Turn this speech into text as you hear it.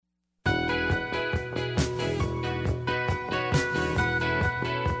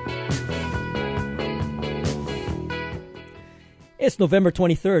It's November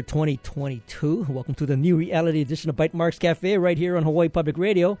 23rd, 2022. Welcome to the new reality edition of Bytemarks Cafe right here on Hawaii Public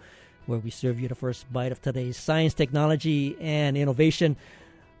Radio, where we serve you the first bite of today's science, technology, and innovation.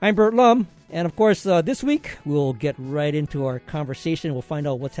 I'm Bert Lum, and of course, this week we'll get right into our conversation. We'll find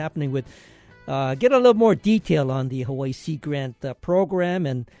out what's happening with, get a little more detail on the Hawaii Sea Grant program,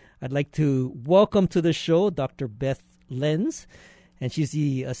 and I'd like to welcome to the show Dr. Beth Lenz. And she's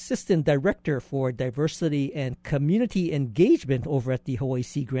the Assistant Director for Diversity and Community Engagement over at the Hawaii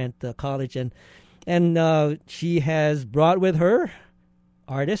Sea Grant College. And she has brought with her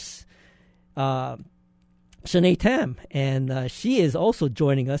artist Shanae Tam. And she is also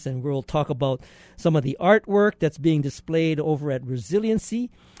joining us, and we'll talk about some of the artwork that's being displayed over at Resiliency.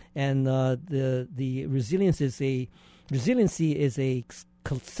 And the Resiliency is a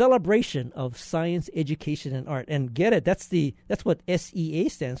celebration of science, education, and art. And get it, that's what SEA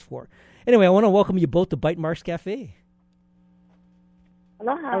stands for. Anyway, I want to welcome you both to Bytemarks Cafe.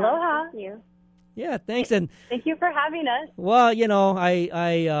 Aloha. Aloha. Thank you. Yeah, thanks. And thank you for having us. Well,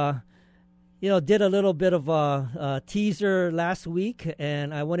 I did a little bit of a teaser last week,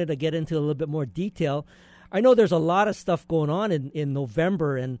 and I wanted to get into a little bit more detail. I know there's a lot of stuff going on in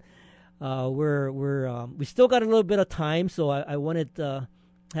November, and we still got a little bit of time, so I wanted to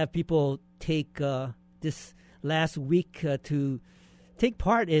have people take this last week to take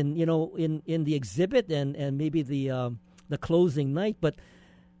part in the exhibit and maybe the closing night. But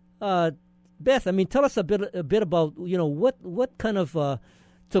Beth, I mean, tell us a bit about what kind of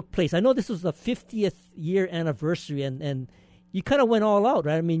took place. I know this was the 50th year anniversary, and you kind of went all out,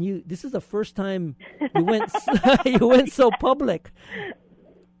 right? I mean, this is the first time you went you went so public.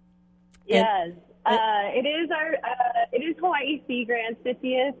 Yes, it is Hawaii Sea Grant's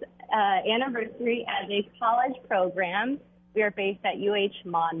 50th anniversary as a college program. We are based at UH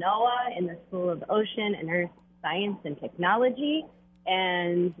Manoa in the School of Ocean and Earth Science and Technology,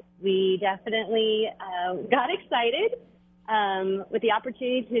 and we definitely got excited with the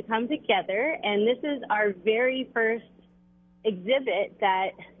opportunity to come together. And this is our very first exhibit that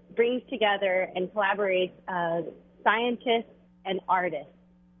brings together and collaborates scientists and artists.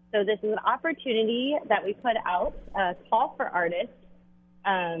 So this is an opportunity that we put out, a call for artists,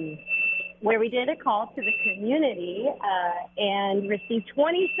 where we did a call to the community and received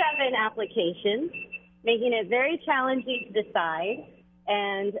 27 applications, making it very challenging to decide.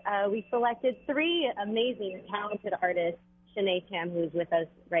 And we selected three amazing, talented artists, Shanae Tam, who's with us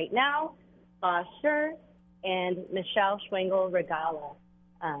right now, Boss Scher, and Michelle Schwengel-Regala.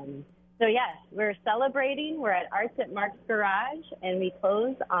 So yes, we're celebrating. We're at Arts at Mark's Garage, and we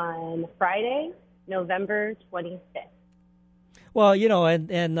close on Friday, November 25th. Well,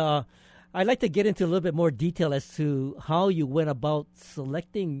 and I'd like to get into a little bit more detail as to how you went about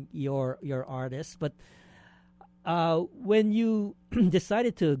selecting your artists. But when you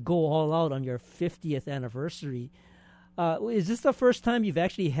decided to go all out on your 50th anniversary, is this the first time you've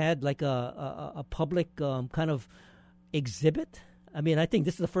actually had like a public kind of exhibit? I mean, I think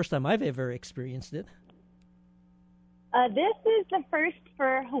this is the first time I've ever experienced it. This is the first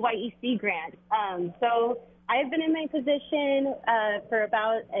for Hawaii Sea Grant. So I've been in my position for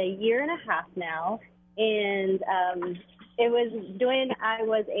about a year and a half now, and I was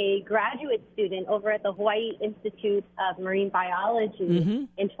a graduate student over at the Hawaii Institute of Marine Biology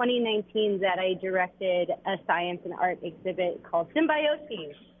in 2019 that I directed a science and art exhibit called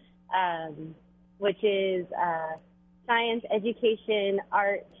Symbiosis, which is science, education,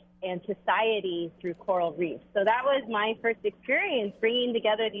 art, and society through coral reefs. So that was my first experience bringing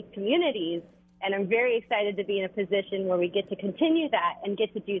together these communities, and I'm very excited to be in a position where we get to continue that and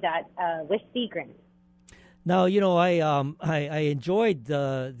get to do that with Sea Grant. Now, I enjoyed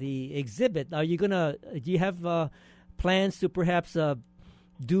the exhibit. Do you have plans to perhaps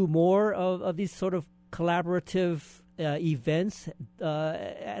do more of these sort of collaborative events?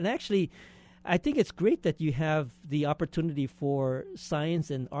 And actually, I think it's great that you have the opportunity for science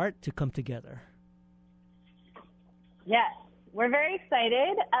and art to come together. Yes, we're very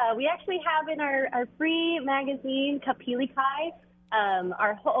excited. We actually have in our free magazine, Kapilikai,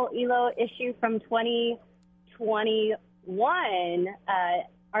 our Ho'oilo issue from 2021,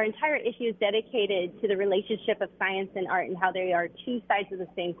 our entire issue is dedicated to the relationship of science and art and how they are two sides of the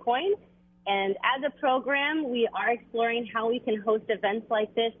same coin. And as a program, we are exploring how we can host events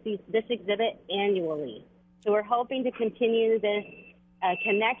like this exhibit annually. So we're hoping to continue this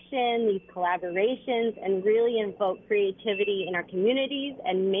connection, these collaborations, and really invoke creativity in our communities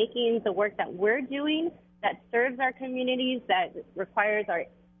and making the work that we're doing that serves our communities, that requires our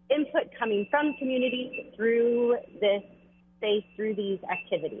input coming from communities through this space, through these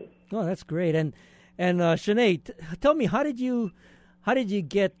activities. Oh, that's great. And And Shanae, tell me, how did you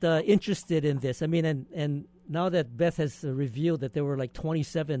get interested in this? I mean, and now that Beth has revealed that there were like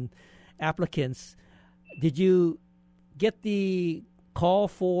 27 applicants, did you get the call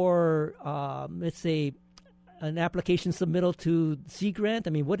for, let's say, an application submittal to Sea Grant? I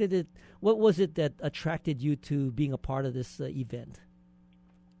mean, what was it that attracted you to being a part of this event?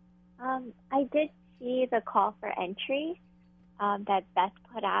 I did see the call for entry that Beth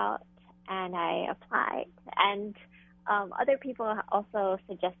put out, and I applied. And other people also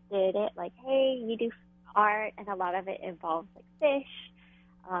suggested it, like, hey, you do art, and a lot of it involves like fish.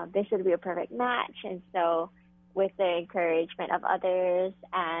 This would be a perfect match. And so with the encouragement of others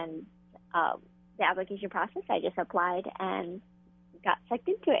and the application process, I just applied and got sucked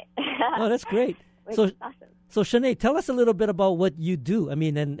into it. Oh, that's great. Which so is awesome. So Shanae, tell us a little bit about what you do. I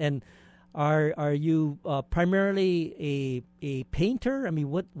mean, and are you primarily a painter? I mean,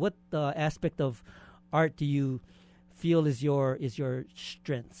 what aspect of art do you feel is your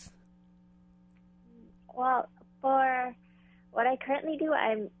strengths? Well, for what I currently do,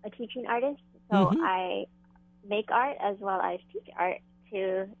 I'm a teaching artist, so I make art as well as teach art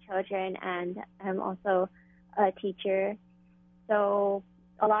to children, and I'm also a teacher. So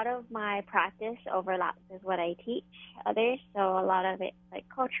a lot of my practice overlaps with what I teach others. So a lot of it's like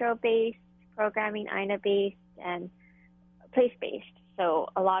cultural-based, programming, INA-based, and place-based. So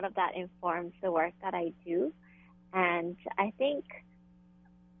a lot of that informs the work that I do. And I think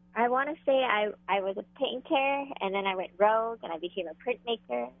I want to say I was a painter, and then I went rogue, and I became a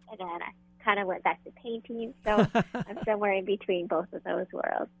printmaker, and then I kind of went back to painting. So I'm somewhere in between both of those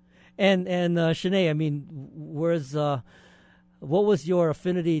worlds. And Shanae, I mean, what was your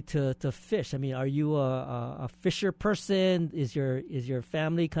affinity to fish? I mean, are you a fisher person? Is your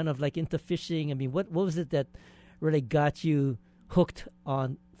family kind of like into fishing? I mean, what was it that really got you hooked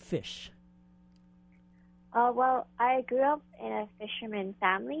on fish? Well, I grew up in a fisherman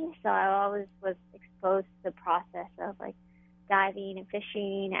family, so I always was exposed to the process of like diving and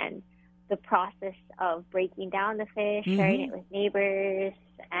fishing, and the process of breaking down the fish, sharing it with neighbors,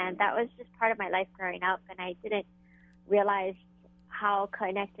 and that was just part of my life growing up. And I didn't realize how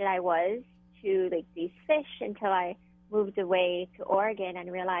connected I was to like these fish until I moved away to Oregon and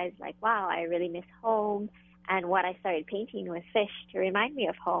realized like, wow, I really miss home. And what I started painting was fish to remind me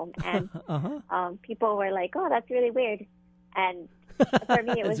of home. And people were like, oh, that's really weird. And for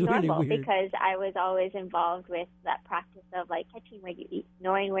me, it was normal really because I was always involved with that practice of like catching what you eat,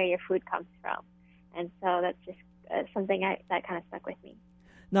 knowing where your food comes from. And so that's just something that kind of stuck with me.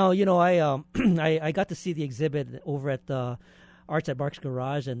 Now, you know, I got to see the exhibit over at Arts at Mark's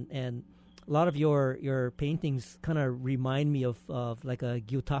Garage, and a lot of your paintings kind of remind me of like a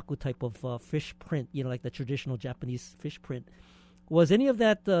gyutaku type of fish print, you know, like the traditional Japanese fish print. Was any of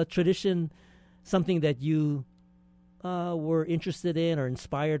that tradition something that you were interested in or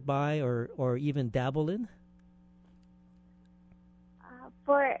inspired by or even dabble in?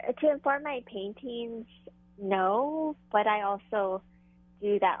 To inform my paintings, no, but I also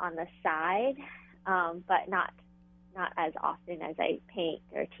do that on the side, but not as often as I paint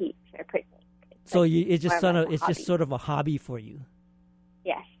or teach or print. So it's just sort of a hobby for you.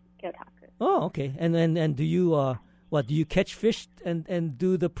 Yes, gyutaku. Oh, okay. And do you do you catch fish and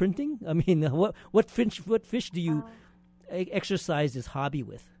do the printing? I mean, what fish do you exercise this hobby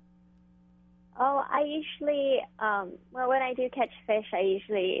with? Oh, I usually when I do catch fish, I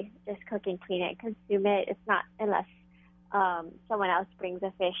usually just cook and clean it, consume it. It's not unless someone else brings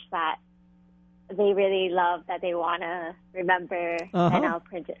a fish that they really love that they want to remember, and I'll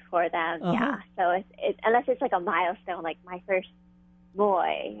print it for them. Yeah. So unless it's like a milestone, like my first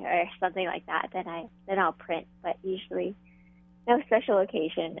boy or something like that, then I'll print. But usually, no special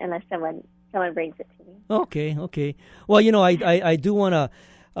occasion unless someone brings it to me. Okay. Well, you know, I do want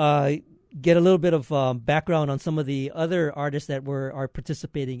to get a little bit of background on some of the other artists that are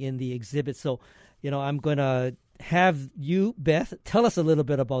participating in the exhibit. So, you know, I'm going to have you, Beth, tell us a little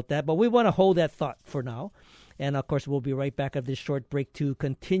bit about that, but we want to hold that thought for now. And of course, we'll be right back after this short break to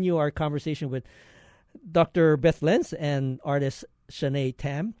continue our conversation with Dr. Beth Lenz and artist Shanae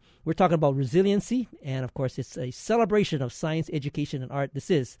Tam. We're talking about resiliency, and of course, it's a celebration of science, education, and art.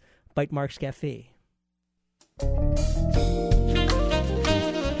 This is Bytemarks Cafe.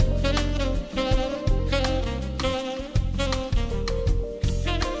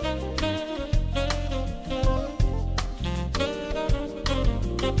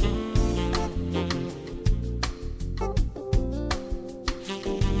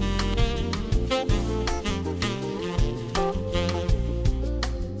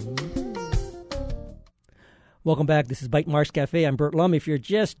 Welcome back. This is Bytemarks Cafe. I'm Bert Lum. If you're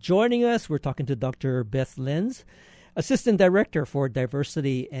just joining us, we're talking to Dr. Beth Lenz, Assistant Director for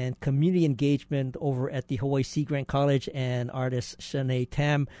Diversity and Community Engagement over at the Hawaii Sea Grant College, and artist Shanae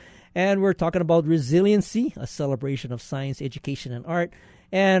Tam. And we're talking about Resiliency, a celebration of science, education, and art.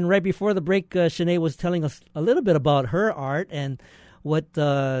 And right before the break, Shanae was telling us a little bit about her art and what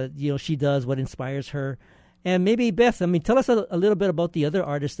she does, what inspires her. And maybe, Beth, tell us a little bit about the other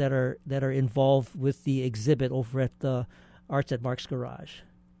artists that are involved with the exhibit over at the Arts at Mark's Garage.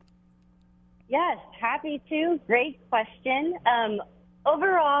 Yes, happy to. Great question.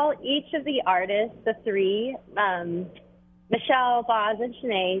 Overall, each of the artists, the three, Michelle, Boz, and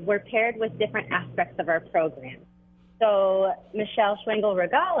Shanae, were paired with different aspects of our program. So Michelle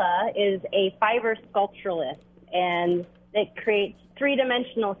Schwengel-Regala is a fiber sculpturalist, and it creates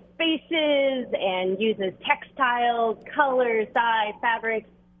three-dimensional spaces and uses textiles, colors, dye, fabrics,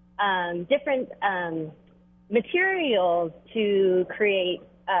 different materials to create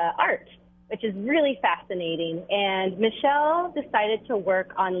art, which is really fascinating. And Michelle decided to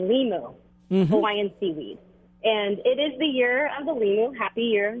work on limu, Hawaiian seaweed. And it is the year of the limu, happy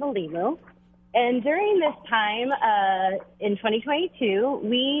year of the limu. And during this time, in 2022,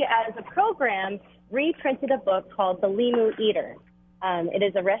 we as a program reprinted a book called The Limu Eater. It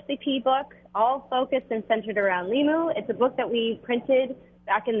is a recipe book, all focused and centered around limu. It's a book that we printed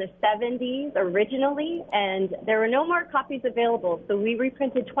back in the 70s originally, and there were no more copies available. So we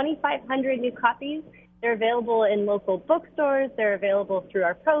reprinted 2,500 new copies. They're available in local bookstores. They're available through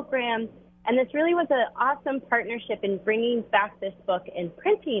our program. And this really was an awesome partnership in bringing back this book and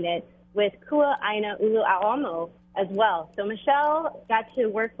printing it with Kua Aina Ulu'auamo as well. So Michelle got to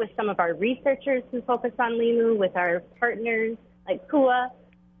work with some of our researchers who focus on limu, with our partners like Kua,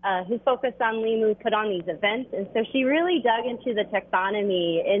 who focus on limu, put on these events. And so she really dug into the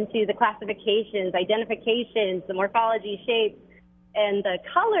taxonomy, into the classifications, identifications, the morphology, shapes, and the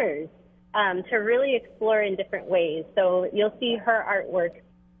colors to really explore in different ways. So you'll see her artwork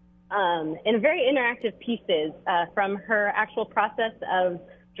in very interactive pieces, from her actual process of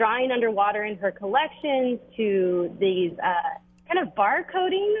drawing underwater in her collections to these kind of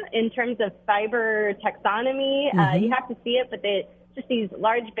barcoding in terms of fiber taxonomy. You have to see it, but just these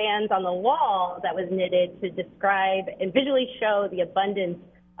large bands on the wall that was knitted to describe and visually show the abundance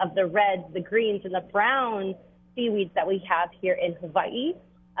of the reds, the greens, and the brown seaweeds that we have here in Hawaii,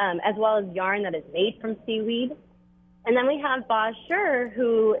 as well as yarn that is made from seaweed. And then we have Boz Scher,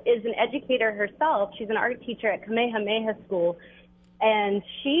 who is an educator herself. She's an art teacher at Kamehameha School. And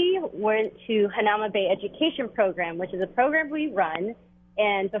she went to Hanauma Bay Education Program, which is a program we run.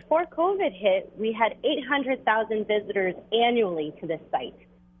 And before COVID hit, we had 800,000 visitors annually to this site.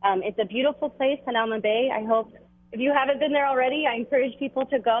 It's a beautiful place, Hanauma Bay. I hope, if you haven't been there already, I encourage people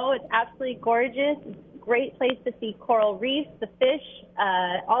to go. It's absolutely gorgeous. It's a great place to see coral reefs, the fish,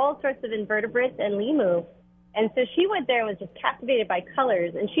 all sorts of invertebrates, and limu. And so she went there and was just captivated by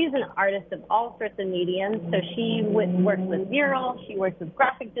colors. And she's an artist of all sorts of mediums. So she works with murals, she works with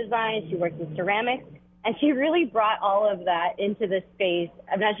graphic design, she works with ceramics. And she really brought all of that into this space.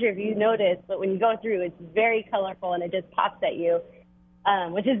 I'm not sure if you noticed, but when you go through, it's very colorful and it just pops at you,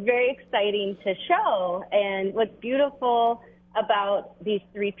 which is very exciting to show. And what's beautiful about these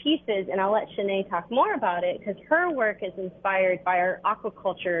three pieces, and I'll let Shanae talk more about it, because her work is inspired by our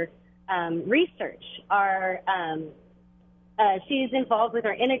aquaculture research. She's involved with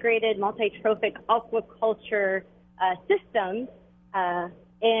our integrated multi-trophic aquaculture systems,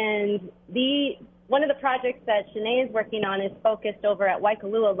 and one of the projects that Shanae is working on is focused over at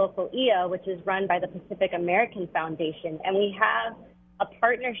Waikalua Local IA, which is run by the Pacific American Foundation, and we have a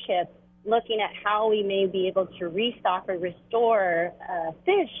partnership looking at how we may be able to restock or restore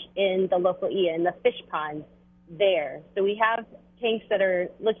fish in the local IA, in the fish ponds there. So we have tanks that are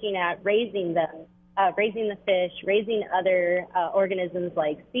looking at raising them, raising the fish, raising other organisms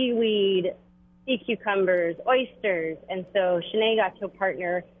like seaweed, sea cucumbers, oysters. And so Shanae got to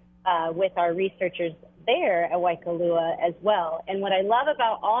partner with our researchers there at Waikalua as well. And what I love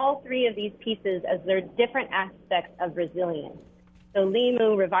about all three of these pieces is they're different aspects of resilience. So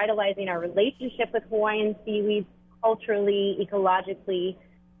limu, revitalizing our relationship with Hawaiian seaweeds culturally, ecologically.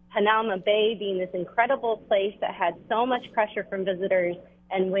 Hanauma Bay being this incredible place that had so much pressure from visitors.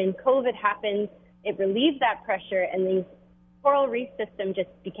 And when COVID happened, it relieved that pressure, and these coral reef system just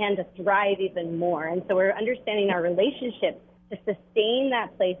began to thrive even more. And so we're understanding our relationship to sustain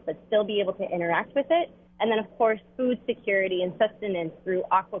that place but still be able to interact with it. And then, of course, food security and sustenance through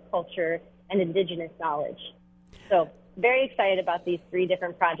aquaculture and indigenous knowledge. So very excited about these three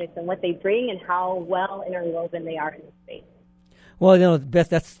different projects and what they bring and how well interwoven they are in the space. Well, Beth,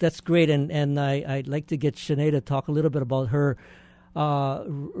 that's great, and I'd like to get Shanae to talk a little bit about her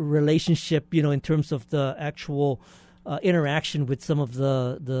relationship, in terms of the actual interaction with some of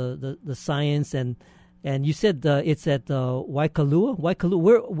the science, and you said it's at Waikalua.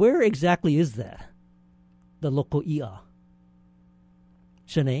 Where exactly is that? The local IA.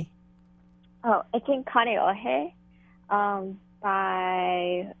 Shanae? Oh, it's in Kaneohe,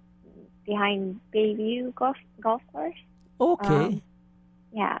 behind Bayview Golf Course. Okay.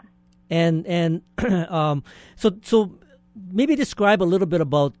 Yeah. And so maybe describe a little bit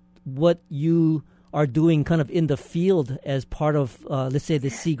about what you are doing kind of in the field as part of, let's say, the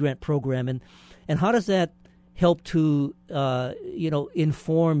Sea Grant program, and how does that help to,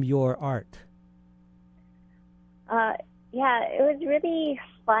 inform your art? Yeah, it was really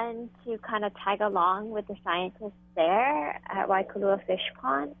fun to kind of tag along with the scientists there at Waikalua Fish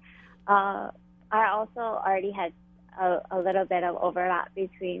Pond. I also already had a little bit of overlap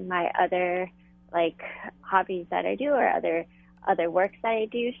between my other hobbies that I do or other works that I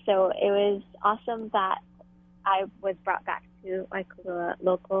do. So it was awesome that I was brought back to Waikalua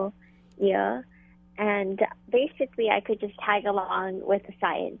local IA, and basically I could just tag along with the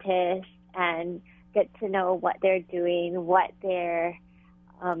scientists and get to know what they're doing, what they're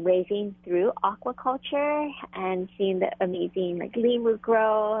raising through aquaculture, and seeing the amazing limu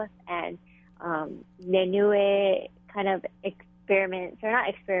growth and Nenue kind of experiments, or not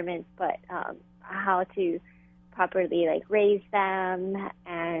experiments, but how to properly raise them,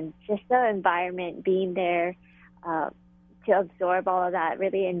 and just the environment being there to absorb all of that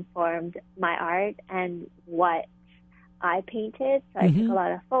really informed my art and what I painted. So I took a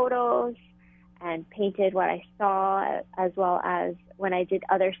lot of photos and painted what I saw, as well as when I did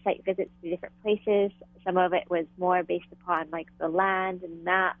other site visits to different places. Some of it was more based upon the land and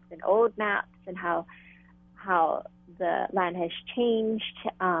maps and old maps and how the land has changed,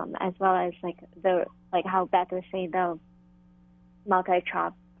 as well as how Beth was saying, the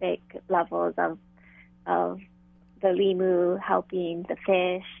multi-trophic levels of the limu helping the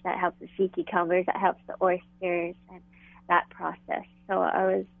fish, that helps the sea cucumbers, that helps the oysters, and that process. So I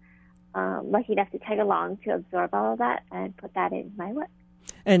was lucky enough to tag along to absorb all of that and put that in my work.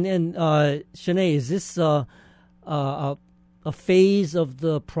 And Shanae, is this a phase of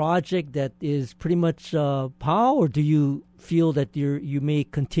the project that is pretty much POW, or do you feel that you may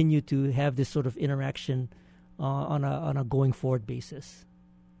continue to have this sort of interaction on a going forward basis?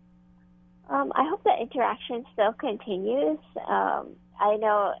 I hope the interaction still continues. I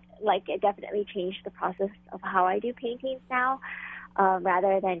know it definitely changed the process of how I do paintings now.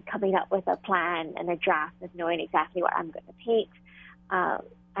 Rather than coming up with a plan and a draft of knowing exactly what I'm going to paint.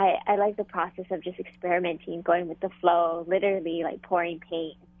 I like the process of just experimenting, going with the flow, literally pouring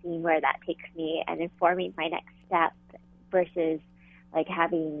paint and seeing where that takes me and informing my next step versus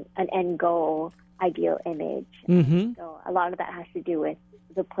having an end goal, ideal image. Mm-hmm. So a lot of that has to do with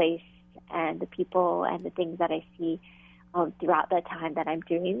the place and the people and the things that I see throughout the time that I'm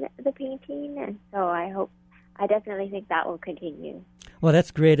doing the painting. And so I definitely think that will continue. Well,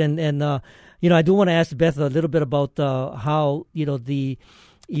 that's great, and I do want to ask Beth a little bit about how the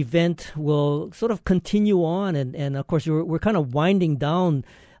event will sort of continue on, and of course we're kind of winding down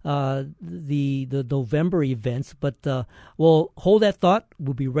the November events, but we'll hold that thought.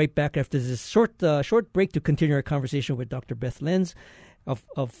 We'll be right back after this short break to continue our conversation with Dr. Beth Lenz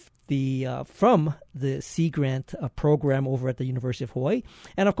from the Sea Grant program over at the University of Hawaii.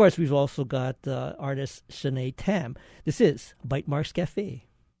 And of course, we've also got artist Shanae Tam. This is Bite Marks Cafe.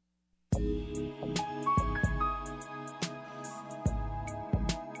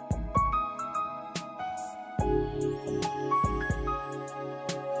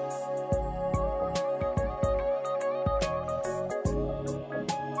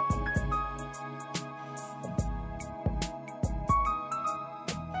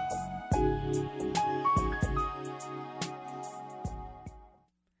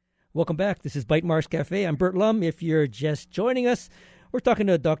 Welcome back. This is Bite Marks Cafe. I'm Bert Lum. If you're just joining us, we're talking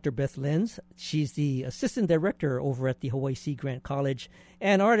to Dr. Beth Lenz. She's the assistant director over at the Hawaii Sea Grant College,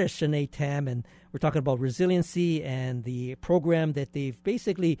 and artist Shanae Tam. And we're talking about resiliency and the program that they've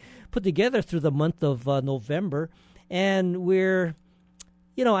basically put together through the month of November. And we're,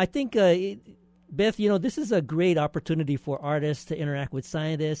 I think, Beth, this is a great opportunity for artists to interact with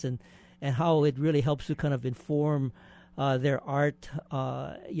scientists and how it really helps to kind of inform their art,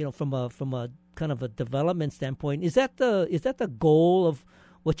 from a kind of a development standpoint. Is that the goal of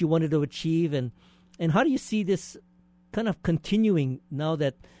what you wanted to achieve, and how do you see this kind of continuing now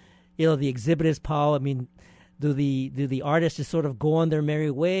that the exhibit is POW? I mean, do the artists just sort of go on their merry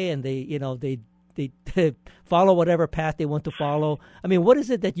way and they they follow whatever path they want to follow. I mean, what is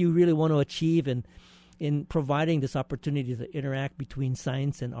it that you really want to achieve in providing this opportunity to interact between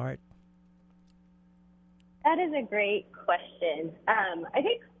science and art? That is a great question. I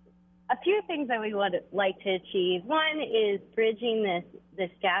think a few things that we would like to achieve. One is bridging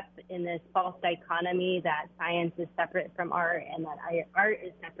this gap in this false dichotomy that science is separate from art and that art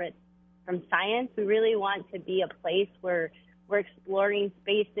is separate from science. We really want to be a place where we're exploring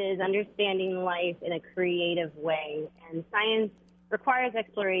spaces, understanding life in a creative way. And science requires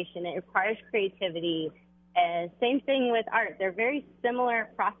exploration. It requires creativity. Same thing with art. They're very similar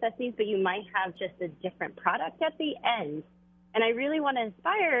processes, but you might have just a different product at the end. And I really want to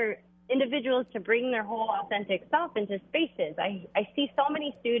inspire individuals to bring their whole authentic self into spaces. I see so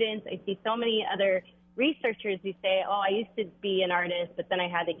many students, I see so many other researchers who say, oh, I used to be an artist, but then I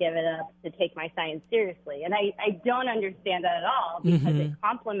had to give it up to take my science seriously. And I don't understand that at all, because it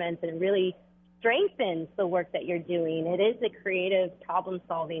complements and really strengthens the work that you're doing. It is a creative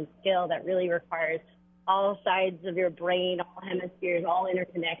problem-solving skill that really requires all sides of your brain, all hemispheres, all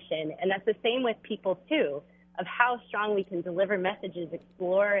interconnection. And that's the same with people, too, of how strong we can deliver messages,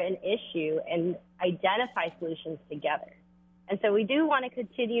 explore an issue, and identify solutions together. And so we do want to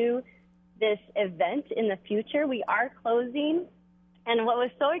continue this event in the future. We are closing. And what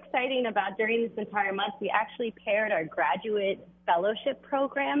was so exciting about during this entire month, we actually paired our graduate fellowship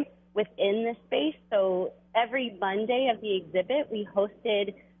program within the space. So every Monday of the exhibit, we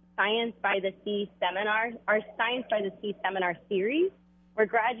hosted Science by the Sea seminar, our Science by the Sea seminar series, where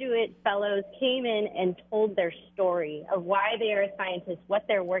graduate fellows came in and told their story of why they are a scientist, what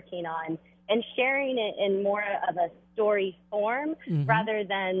they're working on, and sharing it in more of a story form rather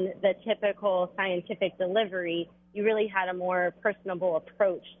than the typical scientific delivery. You really had a more personable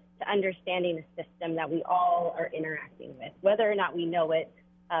approach to understanding the system that we all are interacting with, whether or not we know it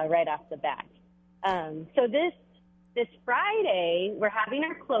right off the bat. So this Friday, we're having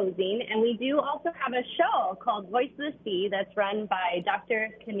our closing, and we do also have a show called Voice of the Sea that's run by Dr.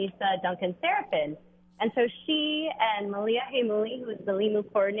 Kanisa Duncan-Seraphin. And so she and Malia Heimuli, who is the LIMU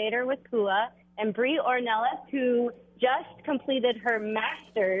coordinator with PUA, and Bree Ornelas, who just completed her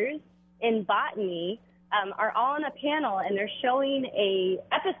master's in botany, are all on a panel, and they're showing a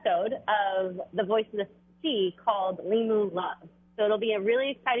episode of The Voice of the Sea called LIMU Love. So it'll be a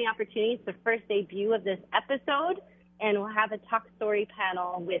really exciting opportunity. It's the first debut of this episode, and we'll have a talk story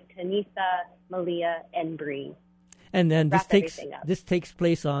panel with Kanisa, Malia, and Bree. And then this takes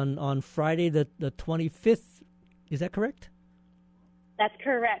place on Friday the 25th. Is that correct? That's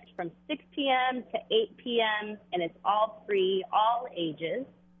correct. From 6 p.m. to 8 p.m., and it's all free, all ages.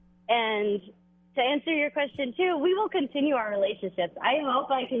 And to answer your question, too, we will continue our relationships. I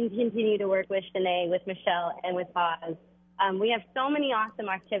hope I can continue to work with Shanae, with Michelle, and with Boz. We have so many awesome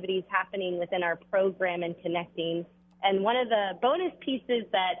activities happening within our program and connecting. And one of the bonus pieces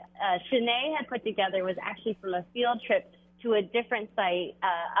that Shanae had put together was actually from a field trip to a different site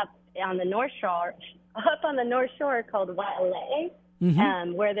up on the North Shore called Waialae,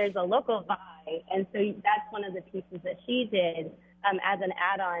 where there's a local vai. And so that's one of the pieces that she did as an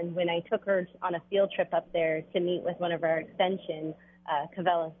add-on when I took her on a field trip up there to meet with one of our extension,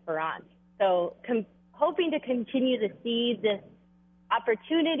 Cavella Ferrant. So hoping to continue to see this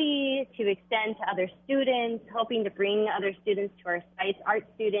opportunity to extend to other students, hoping to bring other students to our sites, art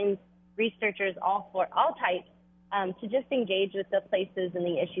students, researchers, all types, to just engage with the places and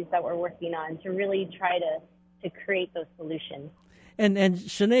the issues that we're working on to really try to create those solutions. And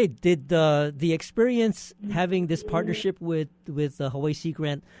Shanae, did the experience having this partnership with Hawaii Sea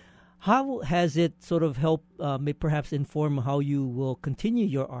Grant, how has it sort of helped perhaps inform how you will continue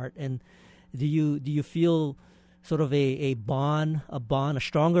your art? And do you feel sort of a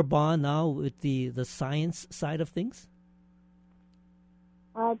stronger bond now with the science side of things?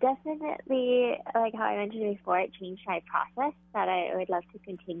 Definitely, like how I mentioned before, it changed my process that I would love to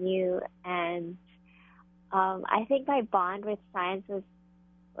continue. And I think my bond with science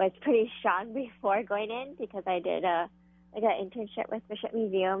was pretty strong before going in, because I did an internship with Bishop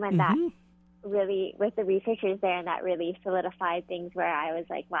Museum, and that really, with the researchers there, and that really solidified things where I was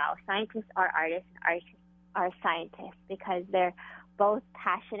like, wow, scientists are artists and artists are scientists, because they're both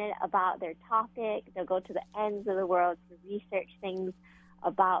passionate about their topic. They'll go to the ends of the world to research things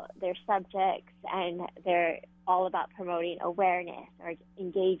about their subjects, and they're all about promoting awareness or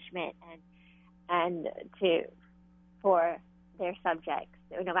engagement and for their subjects,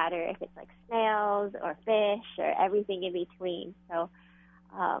 no matter if it's like snails or fish or everything in between. So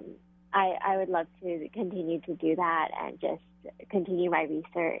I would love to continue to do that and just continue my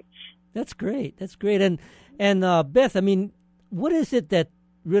research. That's great. And Beth, I mean, what is it that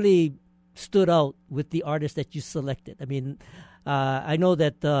really stood out with the artists that you selected? I mean, I know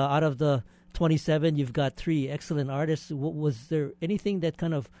that out of the 27, you've got 3 excellent artists. Was there anything that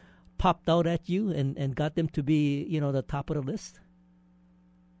kind of popped out at you and got them to be, the top of the list?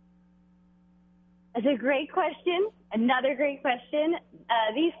 That's a great question. Another great question.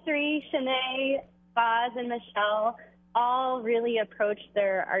 These 3, Shanae, Boz, and Michelle, all really approached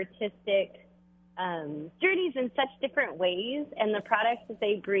their artistic journeys in such different ways, and the products that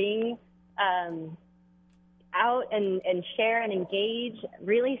they bring out and share and engage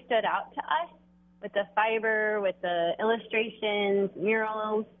really stood out to us, with the fiber, with the illustrations,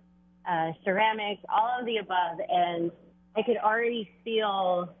 murals, ceramics, all of the above. And I could already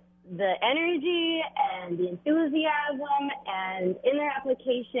feel the energy and the enthusiasm, and in their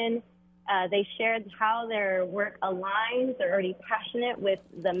application, they shared how their work aligns. They're already passionate with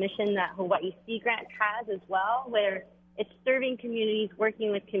the mission that Hawaii Sea Grant has as well, where it's serving communities,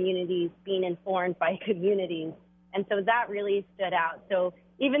 working with communities, being informed by communities. And so that really stood out. So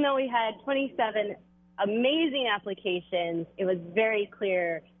even though we had 27 amazing applications, it was very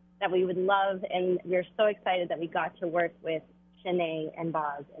clear that we would love, and we're so excited that we got to work with Shanae and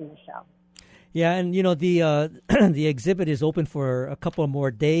Boz and Michelle. Yeah, and the the exhibit is open for a couple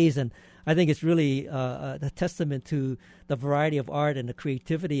more days, and I think it's really a testament to the variety of art and the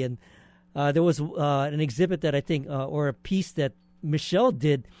creativity. And there was an exhibit that I think, or a piece that Michelle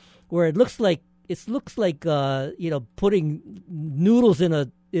did, where it looks like putting noodles in a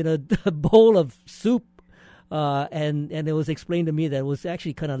bowl of soup, and it was explained to me that it was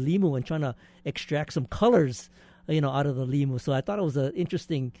actually kind of limu and trying to extract some colors, out of the limu. So I thought it was an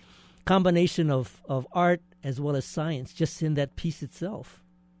interesting combination of art as well as science just in that piece itself.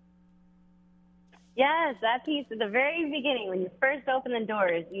 Yes, that piece at the very beginning, when you first open the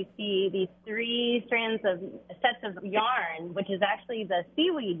doors, you see these 3 sets of yarn, which is actually the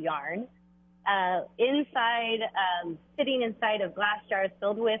seaweed yarn, sitting inside of glass jars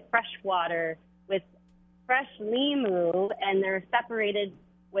filled with fresh water, with fresh limu, and they're separated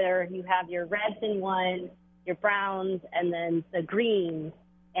where you have your reds in one, your browns, and then the greens.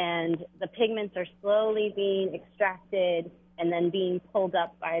 And the pigments are slowly being extracted and then being pulled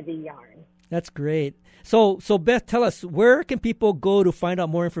up by the yarn. That's great. So Beth, tell us, where can people go to find out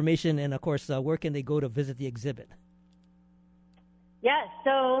more information, and of course, where can they go to visit the exhibit? Yes,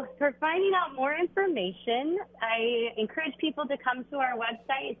 so for finding out more information, I encourage people to come to our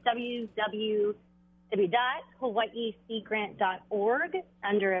website. It's www.hawaiiseagrant.org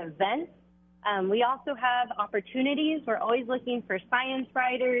under events. We also have opportunities. We're always looking for science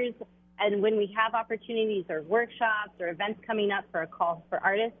writers, and when we have opportunities or workshops or events coming up for a call for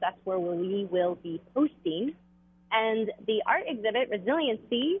artists, that's where we will be posting. And the art exhibit,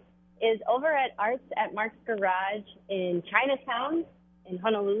 Resiliency, is over at Arts at Mark's Garage in Chinatown in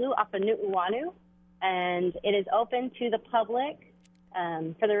Honolulu, off of Nu'uanu, and it is open to the public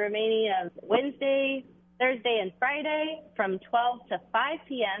for the remaining of Wednesday, Thursday, and Friday from 12 to 5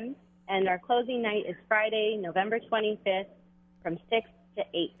 p.m., and our closing night is Friday, November 25th from 6 to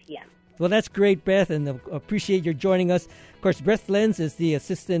 8 p.m. Well, that's great, Beth, and appreciate your joining us. Of course, Beth Lenz is the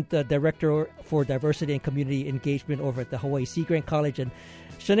Assistant Director for Diversity and Community Engagement over at the Hawaii Sea Grant College, and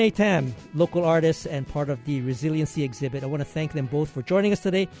Shanae Tam, local artist and part of the Resiliency exhibit. I want to thank them both for joining us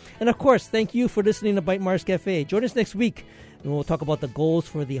today. And, of course, thank you for listening to Bytemarks Cafe. Join us next week, and we'll talk about the goals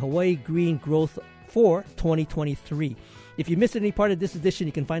for the Hawaii Green Growth for 2023. If you missed any part of this edition,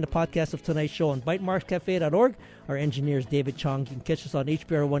 you can find a podcast of tonight's show on bytemarkscafe.org. Our engineer is David Chong. You can catch us on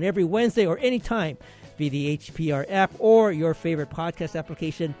HPR One every Wednesday or anytime via the HPR app or your favorite podcast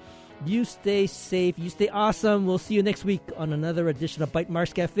application. You stay safe. You stay awesome. We'll see you next week on another edition of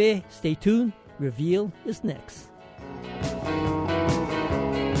Bytemarks Cafe. Stay tuned. Reveal is next.